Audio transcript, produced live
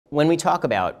When we talk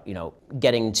about,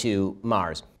 getting to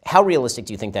Mars, how realistic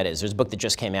do you think that is? There's a book that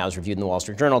just came out, it was reviewed in the Wall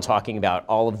Street Journal, talking about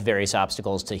all of the various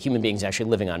obstacles to human beings actually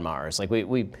living on Mars. Like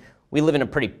we live in a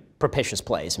pretty propitious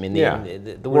place. I mean,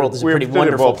 the world is a pretty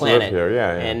wonderful planet. Here.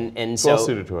 Yeah. And it's so, well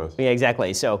suited to us. Yeah,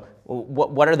 exactly. So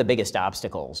what are the biggest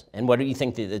obstacles? And what do you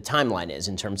think the timeline is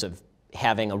in terms of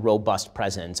having a robust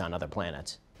presence on other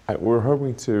planets? We're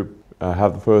hoping to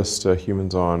have the first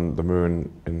humans on the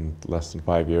moon in less than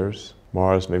 5 years.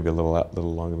 Mars, maybe a little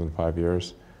longer than 5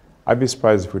 years. I'd be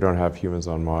surprised if we don't have humans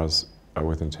on Mars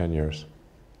within 10 years.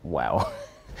 Wow.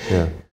 Yeah.